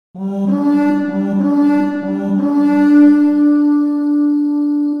Hello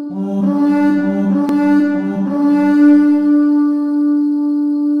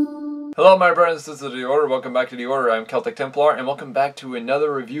my friends, this is The Order. Welcome back to The Order. I'm Celtic Templar, and welcome back to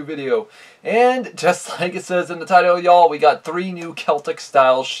another review video. And just like it says in the title, y'all, we got 3 new Celtic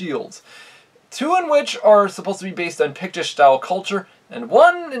style shields. 2 in which are supposed to be based on Pictish style culture, and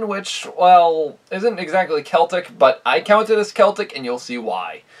 1 in which, well, isn't exactly Celtic, but I count it as Celtic, and you'll see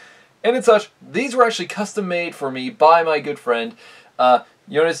why. And as such, these were actually custom made for me by my good friend,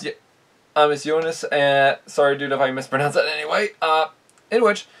 Jonas. Jonas, sorry dude if I mispronounce that anyway, in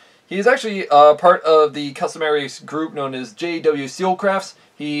which he is actually part of the customary group known as JW Steelcrafts.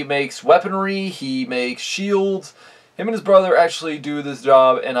 He makes weaponry, he makes shields. Him and his brother actually do this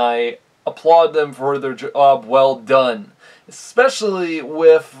job, and I applaud them for their job well done. Especially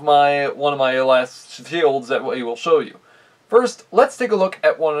with one of my last shields that we will show you. First, let's take a look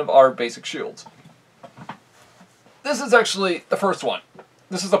at one of our basic shields. This is actually the first one.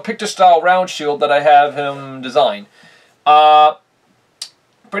 This is a Pictish style round shield that I have him design.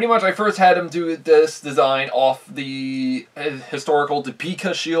 Pretty much I first had him do this design off the historical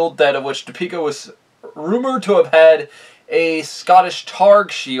Topeka shield, that of which Topeka was rumored to have had a Scottish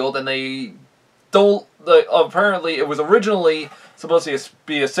Targ shield, and apparently it was originally supposed to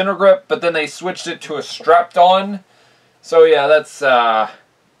be a center grip, but then they switched it to a strapped on. So yeah, that's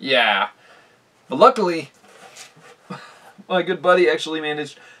yeah. But luckily my good buddy actually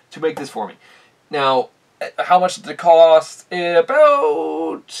managed to make this for me. Now, how much did it cost?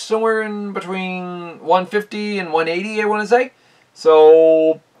 About somewhere in between $150 and $180, I want to say.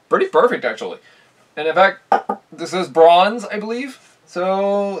 So, pretty perfect, actually. And in fact, this is bronze, I believe.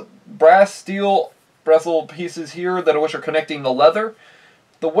 So, brass, steel, bristle pieces here that which are connecting the leather.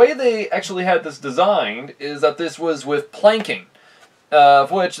 The way they actually had this designed is that this was with planking, of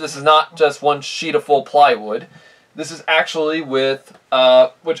which this is not just one sheet of full plywood. This is actually with,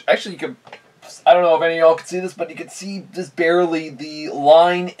 which actually you could, I don't know if any of y'all can see this, but you can see just barely the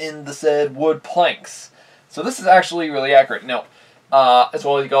line in the said wood planks. So this is actually really accurate. Now, as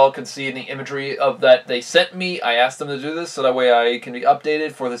well as y'all can see in the imagery of that they sent me, I asked them to do this so that way I can be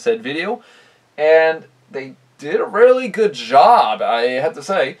updated for the said video. And they did a really good job, I have to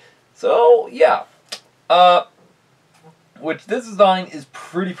say. So, yeah. Which this design is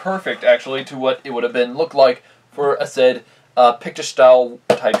pretty perfect, actually, to what it would have been looked like for a said Pictish style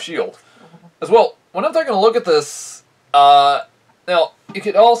type shield. As well, when I'm taking a look at this, now, you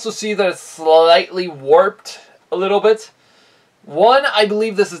can also see that it's slightly warped a little bit. One, I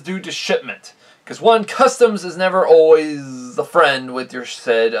believe this is due to shipment. Because one, customs is never always the friend with your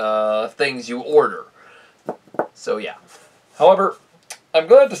said things you order. So yeah. However, I'm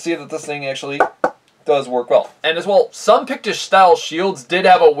glad to see that this thing actually does work well. And as well, some Pictish style shields did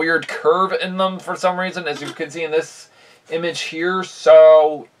have a weird curve in them for some reason, as you can see in this image here.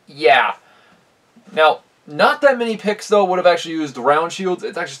 So yeah. Now, not that many Picts though would have actually used round shields.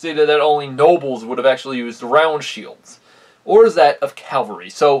 It's actually stated that only nobles would have actually used round shields. Or is that of cavalry?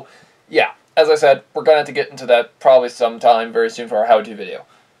 So yeah, as I said, we're going to have to get into that probably sometime very soon for our how-to video.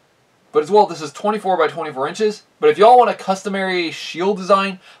 But as well, this is 24 by 24 inches. But if y'all want a customary shield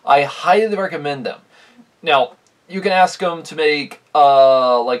design, I highly recommend them. Now, you can ask them to make,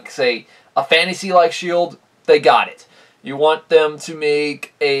 like, say, a fantasy-like shield. They got it. You want them to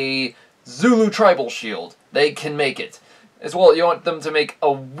make a Zulu tribal shield. They can make it. As well, you want them to make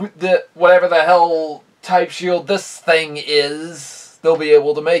a whatever the hell type shield this thing is, they'll be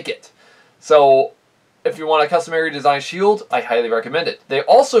able to make it. So, if you want a customary design shield, I highly recommend it. They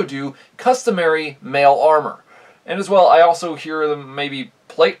also do customary mail armor. And as well, I also hear them maybe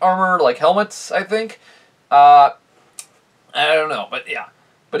plate armor, like helmets, I think. I don't know, but yeah.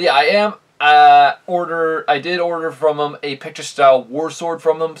 But yeah, I did order from them a Pictish style war sword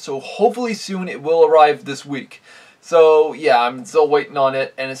from them, so hopefully soon it will arrive this week. So yeah, I'm still waiting on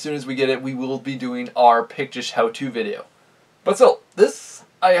it, and as soon as we get it, we will be doing our Pictish how-to video. But still, this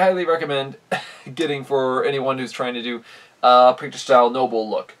I highly recommend getting for anyone who's trying to do Pictish style noble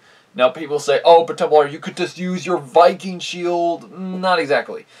look. Now people say, oh, but Templar, you could just use your Viking shield. Not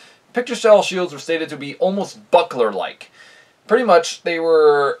exactly. Pictish style shields were stated to be almost buckler-like. Pretty much, they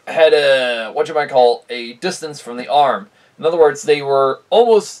had a, what you might call, a distance from the arm. In other words, they were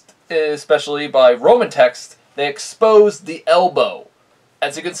almost, especially by Roman text, they exposed the elbow.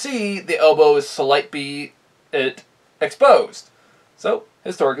 As you can see, the elbow is slightly exposed. So,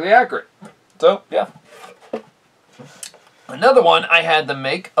 historically accurate. So, yeah. Another one I had them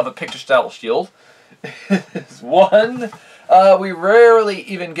make of a Pictish style shield is one we rarely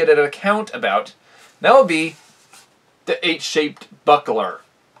even get an account about. That would be the H-shaped buckler.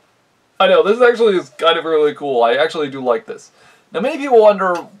 I know, this actually is kind of really cool. I actually do like this. Now, many people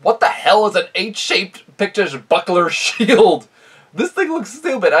wonder, what the hell is an H-shaped Pictish buckler shield? This thing looks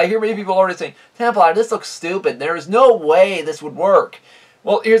stupid. I hear many people already saying, Templar, this looks stupid. There is no way this would work.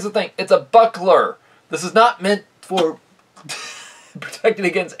 Well, here's the thing. It's a buckler. This is not meant for protecting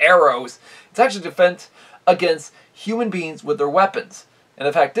against arrows. It's actually defense against human beings with their weapons. And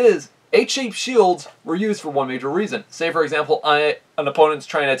the fact is, H-shaped shields were used for one major reason. Say, for example, an opponent's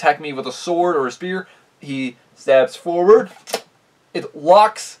trying to attack me with a sword or a spear. He stabs forward. It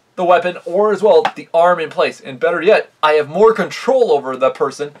locks the weapon or, as well, the arm in place. And better yet, I have more control over the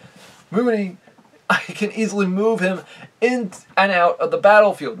person, meaning I can easily move him in and out of the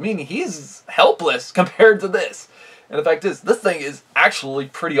battlefield, meaning he's helpless compared to this. And the fact is, this thing is actually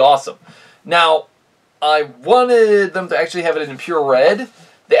pretty awesome. Now, I wanted them to actually have it in pure red.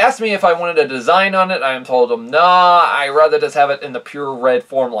 They asked me if I wanted a design on it. I told them, nah, I'd rather just have it in the pure red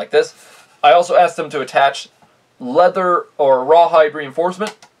form like this. I also asked them to attach leather or rawhide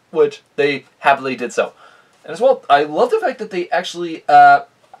reinforcement, which they happily did so. And as well, I love the fact that they actually,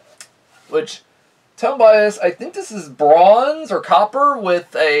 which, tell by this, I think this is bronze or copper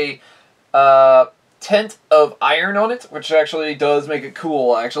with a tint of iron on it, which actually does make it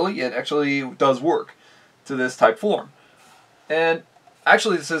cool, actually. It actually does work to this type form. And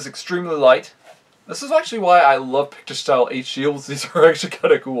actually, this is extremely light. This is actually why I love Pictish-style H-shields. These are actually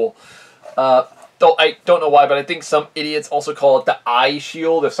kind of cool. Though I don't know why, but I think some idiots also call it the I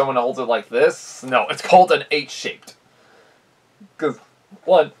shield if someone holds it like this. No, it's called an H-shaped. Because,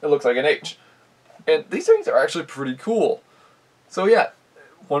 one, it looks like an H. And these things are actually pretty cool. So yeah,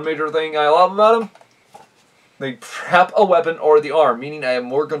 one major thing I love about them, they trap a weapon or the arm, meaning I have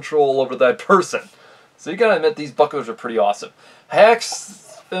more control over that person. So you gotta admit, these bucklers are pretty awesome. I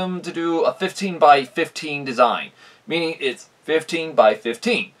asked them to do a 15 by 15 design, meaning it's 15 by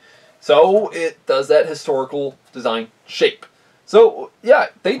 15. So it does that historical design shape. So yeah,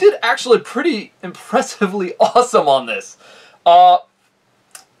 they did actually pretty impressively awesome on this.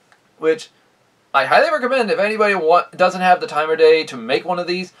 Which I highly recommend if anybody doesn't have the time or day to make one of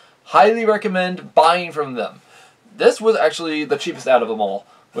these, highly recommend buying from them. This was actually the cheapest out of them all,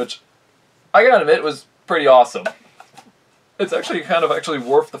 which I gotta admit was pretty awesome. It's actually kind of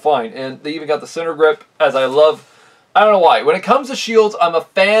worth the find, and they even got the center grip, as I love. I don't know why. When it comes to shields, I'm a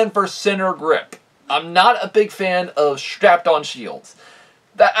fan for center grip. I'm not a big fan of strapped-on shields.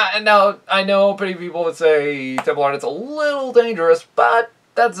 Now, I know pretty people would say, Templar, it's a little dangerous, but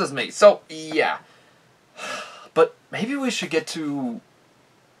that's just me. So, yeah. But maybe we should get to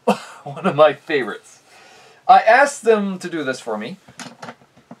one of my favorites. I asked them to do this for me,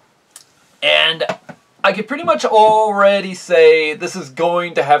 and I could pretty much already say this is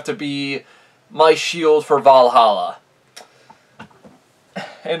going to have to be my shield for Valhalla.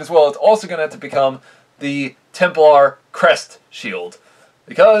 And as well, it's also going to have to become the Templar crest shield,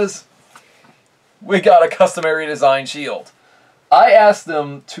 because we got a customary design shield. I asked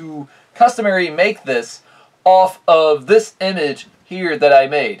them to customary make this off of this image here that I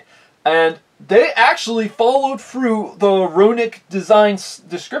made, and they actually followed through the runic design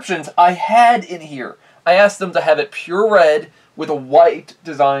descriptions I had in here. I asked them to have it pure red with a white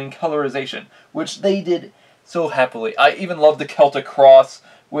design colorization, which they did so happily. I even love the Celtic cross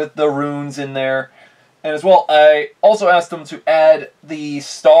with the runes in there. And as well, I also asked them to add the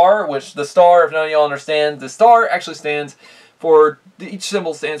star, which the star, if none of y'all understand, the star actually stands for, each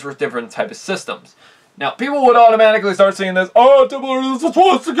symbol stands for different type of systems. Now, people would automatically start saying this, oh, Templar, this is a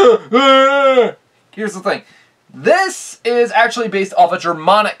swastika! Here's the thing. This is actually based off a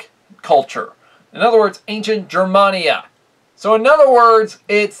Germanic culture. In other words, ancient Germania. So in other words,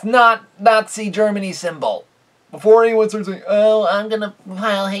 it's not Nazi Germany symbol. Before anyone starts saying, oh, I'm going to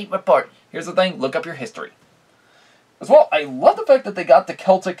file a hate report. Here's the thing, look up your history. As well, I love the fact that they got the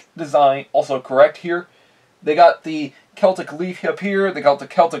Celtic design also correct here. They got the Celtic leaf up here, they got the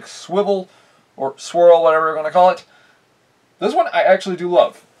Celtic swivel, or swirl, whatever you're going to call it. This one I actually do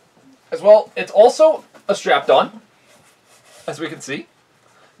love. As well, it's also a strap-on, as we can see.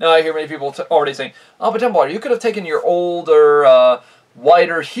 Now I hear many people already saying, oh, but Templar, you could have taken your older,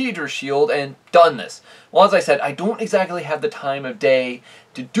 wider heater shield and done this. Well, as I said, I don't exactly have the time of day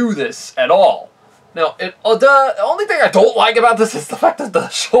to do this at all. Now, the only thing I don't like about this is the fact that the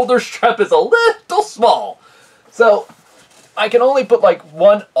shoulder strap is a little small. So, I can only put like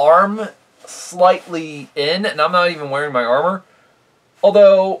one arm slightly in, and I'm not even wearing my armor.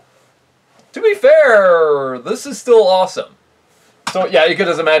 Although, to be fair, this is still awesome. So yeah, you could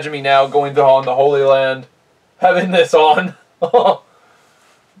just imagine me now going on the Holy Land, having this on.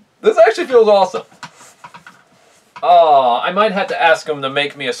 This actually feels awesome. I might have to ask him to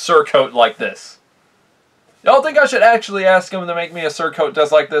make me a surcoat like this. Y'all think I should actually ask him to make me a surcoat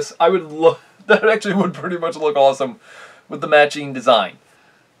just like this? I would look. That actually would pretty much look awesome with the matching design.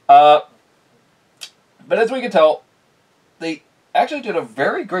 But as we can tell, they actually did a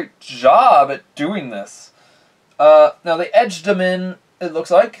very great job at doing this. Now they edged them in, it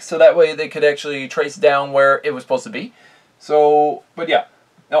looks like, so that way they could actually trace down where it was supposed to be. So, but yeah.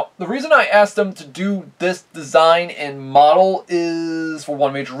 Now, the reason I asked them to do this design and model is for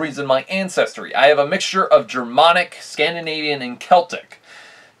one major reason, my ancestry. I have a mixture of Germanic, Scandinavian, and Celtic.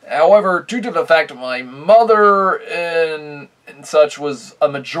 However, due to the fact that my mother and such was a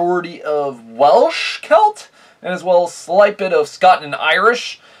majority of Welsh Celt, and as well as a slight bit of Scot and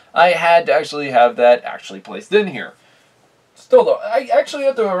Irish, I had to actually have that actually placed in here. Still though, I actually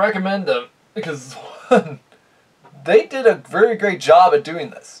have to recommend them because they did a very great job at doing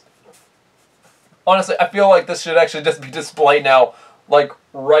this. Honestly, I feel like this should actually just be displayed now, like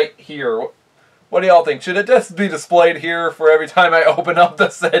right here. What do y'all think? Should it just be displayed here for every time I open up the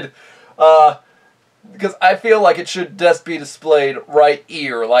said? Because I feel like it should just be displayed right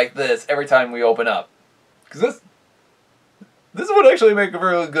here, like this, every time we open up. Because this would actually make a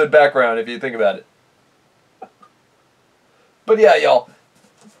very good background if you think about it. But yeah, y'all.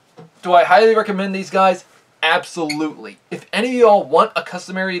 Do I highly recommend these guys? Absolutely. If any of y'all want a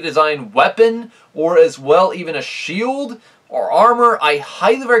customary designed weapon, or as well even a shield or armor, I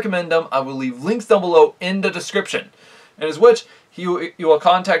highly recommend them. I will leave links down below in the description. And as which, you will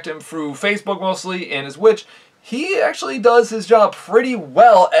contact him through Facebook mostly, and as which, he actually does his job pretty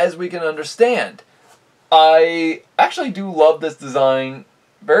well as we can understand. I actually do love this design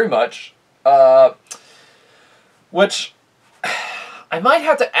very much, which I might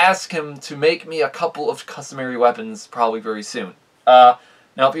have to ask him to make me a couple of customary weapons probably very soon. Now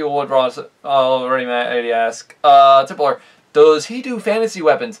people would already ask, Templar, does he do fantasy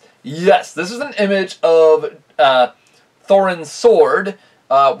weapons? Yes, this is an image of Thorin's sword,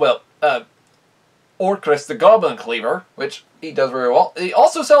 Orcris the Goblin Cleaver, which he does very well. He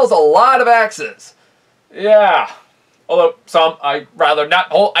also sells a lot of axes. Yeah. Although some I rather not.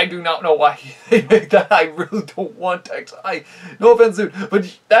 Oh, I do not know why they make that. I really don't want to. No offense, dude,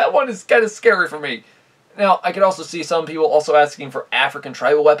 but that one is kind of scary for me. Now, I could also see some people also asking for African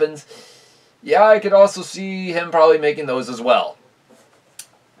tribal weapons. Yeah, I could also see him probably making those as well.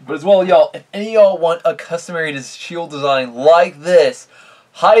 But as well, y'all, if any of y'all want a customary shield design like this,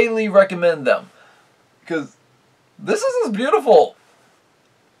 highly recommend them. Because this is beautiful.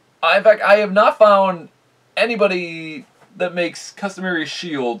 In fact, I have not found anybody that makes customary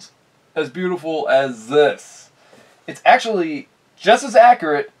shields as beautiful as this. It's actually just as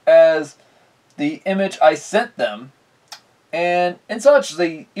accurate as the image I sent them, and such,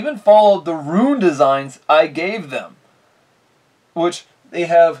 they even followed the rune designs I gave them, which they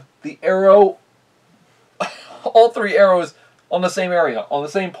have the arrow, all three arrows on the same area, on the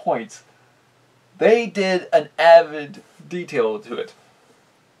same points. They did an avid detail to it.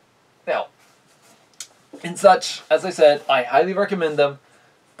 Now, in such, as I said, I highly recommend them,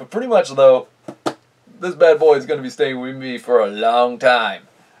 but pretty much though, this bad boy is going to be staying with me for a long time.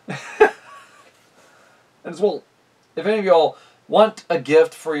 And as well, if any of y'all want a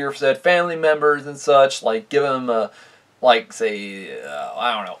gift for your said family members and such, like give them a, like say,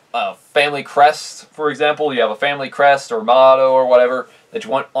 I don't know, a family crest, for example. You have a family crest or motto or whatever that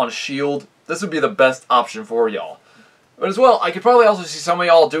you want on a shield, this would be the best option for y'all. But as well, I could probably also see some of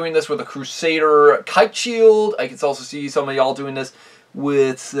y'all doing this with a Crusader kite shield. I could also see some of y'all doing this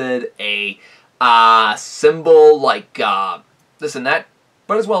with, said, a symbol like this and that.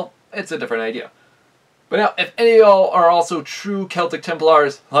 But as well, it's a different idea. But now, if any of y'all are also true Celtic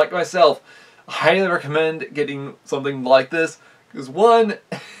Templars, like myself, I highly recommend getting something like this. Because one,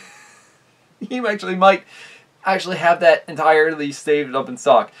 you actually might have that entirely saved up in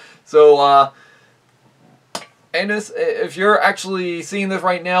stock. So, and this, if you're actually seeing this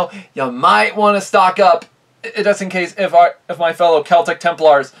right now, you might want to stock up, just in case if my fellow Celtic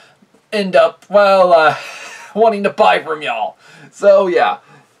Templars end up, well, wanting to buy from y'all. So, yeah.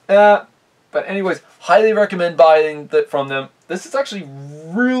 But anyways, highly recommend buying from them. This is actually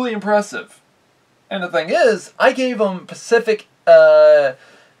really impressive. And the thing is, I gave them specific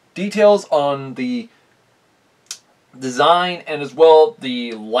details on the design and as well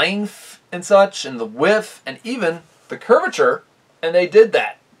the length and such, and the width, and even the curvature, and they did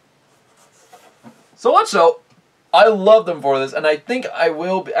that. So much so, I love them for this, and I think I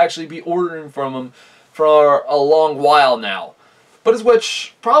will actually be ordering from them for a long while now. But as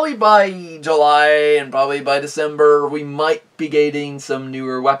which, probably by July and probably by December, we might be getting some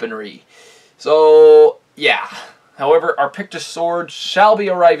newer weaponry. So, yeah. However, our Pictish sword shall be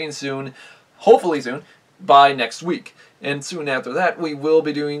arriving soon, hopefully soon, by next week. And soon after that, we will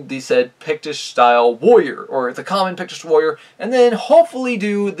be doing the said Pictish-style warrior, or the common Pictish warrior, and then hopefully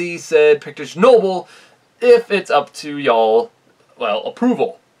do the said Pictish noble, if it's up to y'all, well,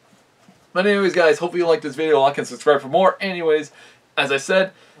 approval. But anyways, guys, hopefully you like this video, like and subscribe for more. Anyways, as I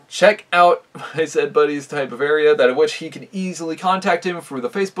said, check out my said buddy's type of area, that of which he can easily contact him through the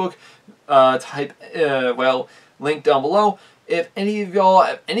Facebook link down below. If any of y'all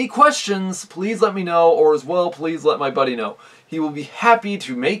have any questions, please let me know, or as well, please let my buddy know. He will be happy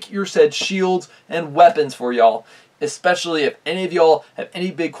to make your said shields and weapons for y'all, especially if any of y'all have any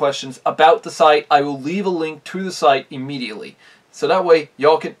big questions about the site. I will leave a link to the site immediately, so that way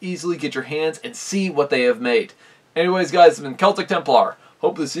y'all can easily get your hands and see what they have made. Anyways, guys, I've been Celtic Templar.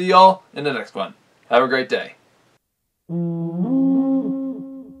 Hope to see y'all in the next one. Have a great day.